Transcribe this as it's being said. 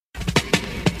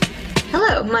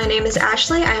Hello, my name is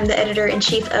Ashley. I am the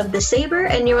editor-in-chief of The Saber,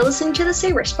 and you are listening to The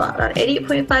Saber Spot on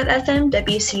 88.5 FM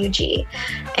WCUG.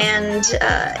 And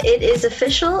it is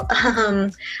official.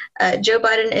 Joe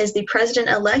Biden is the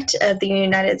president-elect of the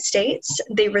United States.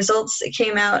 The results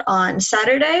came out on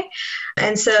Saturday.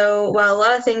 And so while a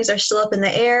lot of things are still up in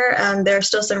the air, there are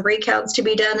still some recounts to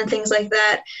be done and things like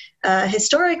that.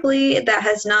 Historically, that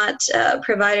has not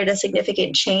provided a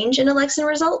significant change in election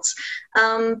results.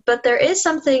 But there is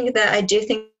something that I do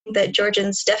think that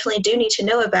Georgians definitely do need to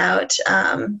know about,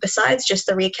 besides just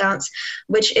the recounts,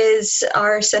 which is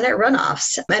our Senate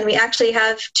runoffs. And we actually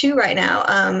have two right now,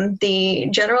 the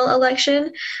general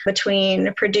election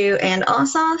between Perdue and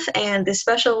Ossoff, and the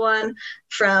special one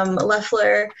from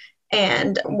Loeffler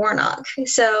and Warnock.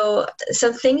 So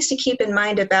some things to keep in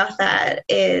mind about that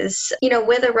is,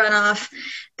 with a runoff,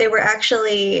 they were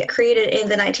actually created in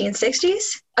the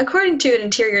 1960s, according to an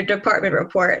Interior Department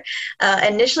report,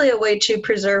 initially a way to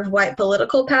preserve white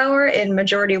political power in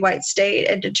majority white state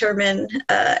and determine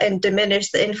and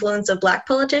diminish the influence of Black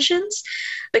politicians.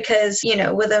 Because,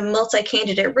 with a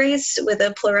multi-candidate race, with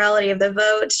a plurality of the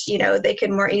vote, they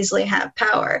can more easily have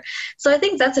power. So I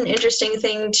think that's an interesting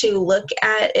thing to look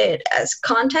at it as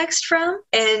context from,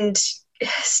 and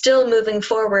still moving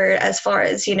forward as far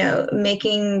as,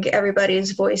 making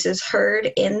everybody's voices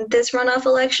heard in this runoff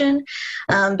election,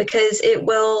 because it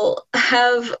will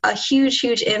have a huge,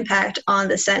 huge impact on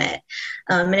the Senate.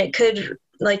 And it could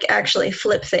actually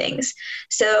flip things.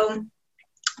 So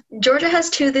Georgia has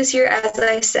two this year, as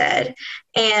I said,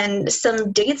 and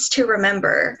some dates to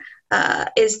remember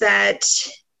is that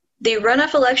the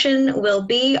runoff election will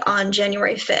be on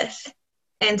January 5th.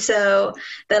 And so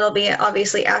that'll be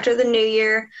obviously after the new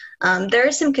year. There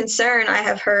is some concern I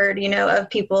have heard, of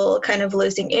people kind of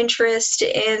losing interest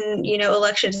in,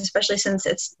 elections, especially since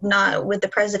it's not with the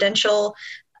presidential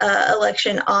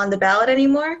election on the ballot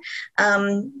anymore.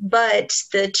 But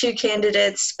the two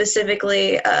candidates,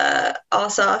 specifically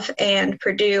Ossoff and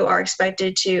Perdue, are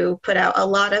expected to put out a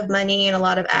lot of money and a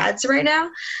lot of ads right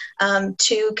now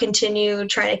to continue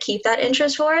trying to keep that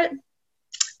interest for it.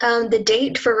 The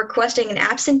date for requesting an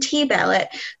absentee ballot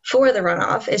for the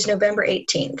runoff is November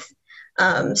 18th.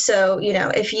 So,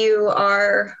 if you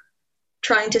are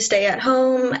trying to stay at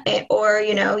home, or,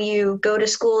 you go to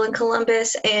school in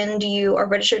Columbus and you are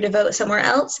registered to vote somewhere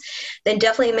else, then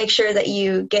definitely make sure that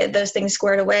you get those things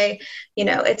squared away.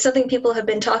 It's something people have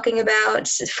been talking about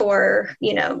for,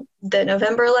 the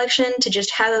November election, to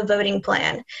just have a voting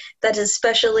plan. That is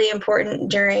especially important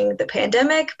during the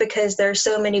pandemic because there are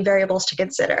so many variables to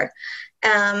consider.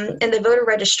 And the voter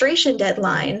registration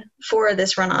deadline for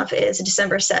this runoff is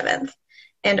December 7th.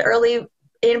 And early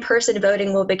in-person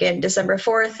voting will begin December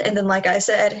 4th, and then, like I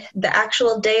said, the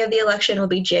actual day of the election will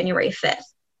be January 5th.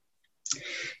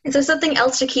 And so something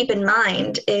else to keep in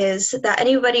mind is that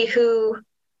anybody who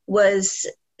was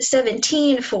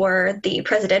 17 for the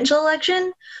presidential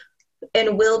election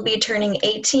and will be turning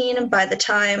 18 by the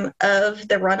time of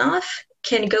the runoff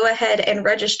can go ahead and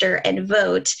register and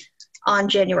vote on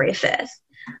January 5th.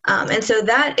 And so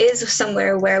that is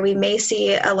somewhere where we may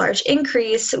see a large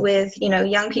increase with,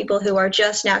 young people who are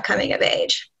just now coming of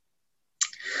age.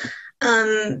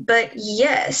 But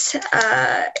yes,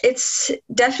 it's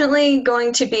definitely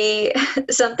going to be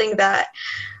something that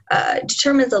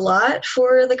determines a lot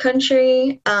for the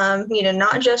country,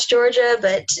 not just Georgia,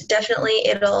 but definitely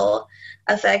it'll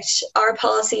affect our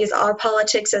policies, our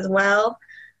politics as well.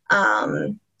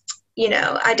 I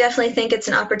definitely think it's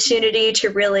an opportunity to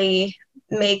really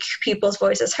make people's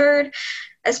voices heard,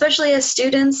 especially as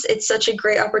students. It's such a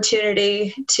great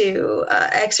opportunity to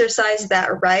exercise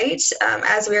that right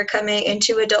as we are coming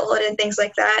into adulthood and things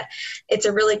like that. It's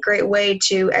a really great way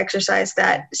to exercise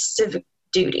that civic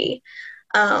duty.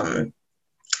 But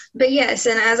yes,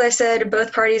 and as I said,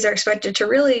 both parties are expected to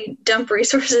really dump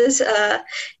resources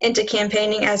into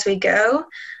campaigning as we go.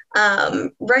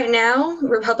 Right now,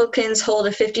 Republicans hold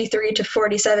a 53 to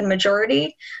 47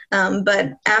 majority,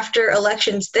 but after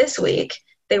elections this week,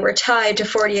 they were tied to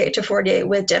 48 to 48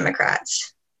 with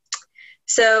Democrats.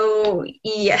 So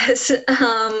yes,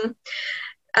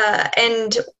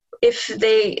 and if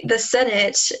the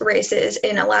Senate races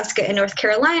in Alaska and North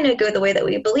Carolina go the way that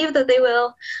we believe that they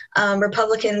will,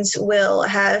 Republicans will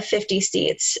have 50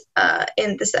 seats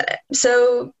in the Senate.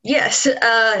 So yes,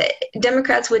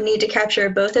 Democrats would need to capture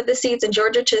both of the seats in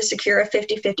Georgia to secure a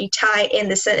 50-50 tie in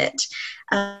the Senate.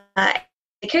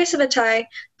 In case of a tie,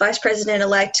 Vice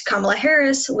President-elect Kamala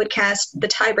Harris would cast the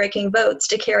tie-breaking votes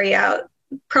to carry out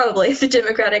probably the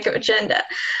Democratic agenda.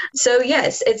 So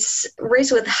yes, it's a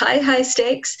race with high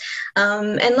stakes.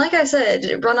 And like I said,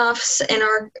 runoffs in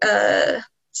our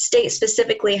state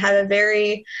specifically have a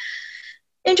very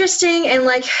interesting and,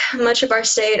 like much of our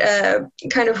state,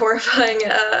 kind of horrifying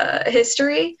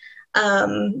history.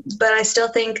 But I still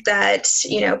think that,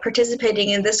 participating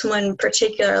in this one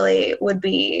particularly would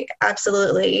be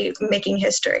absolutely making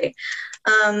history.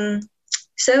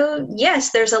 So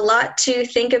yes, there's a lot to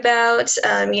think about,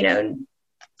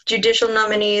 judicial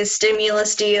nominees,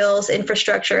 stimulus deals,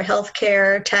 infrastructure,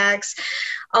 healthcare, tax,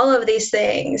 all of these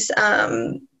things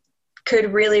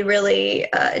could really, really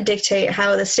dictate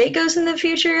how the state goes in the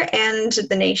future and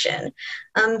the nation.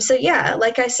 So yeah,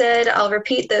 like I said, I'll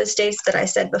repeat those dates that I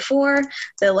said before.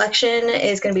 The election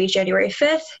is going to be January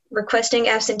 5th, requesting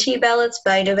absentee ballots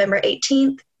by November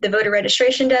 18th. The voter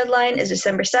registration deadline is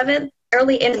December 7th.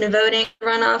 Early in-person voting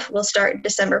runoff will start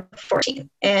December 14th.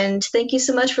 And thank you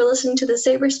so much for listening to The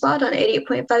Saber Spot on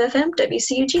 88.5 FM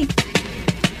WCUG.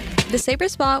 The Saber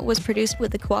Spot was produced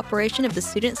with the cooperation of the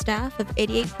student staff of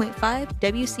 88.5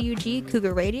 WCUG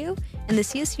Cougar Radio and the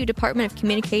CSU Department of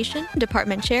Communication,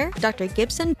 Department Chair Dr.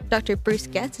 Gibson. Dr. Bruce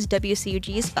Getz is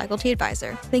WCUG's faculty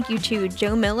advisor. Thank you to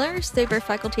Joe Miller, Saber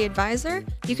faculty advisor.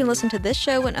 You can listen to this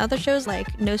show and other shows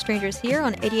like No Strangers Here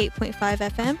on 88.5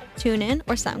 FM, TuneIn,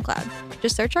 or SoundCloud.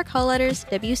 Just search our call letters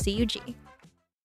WCUG.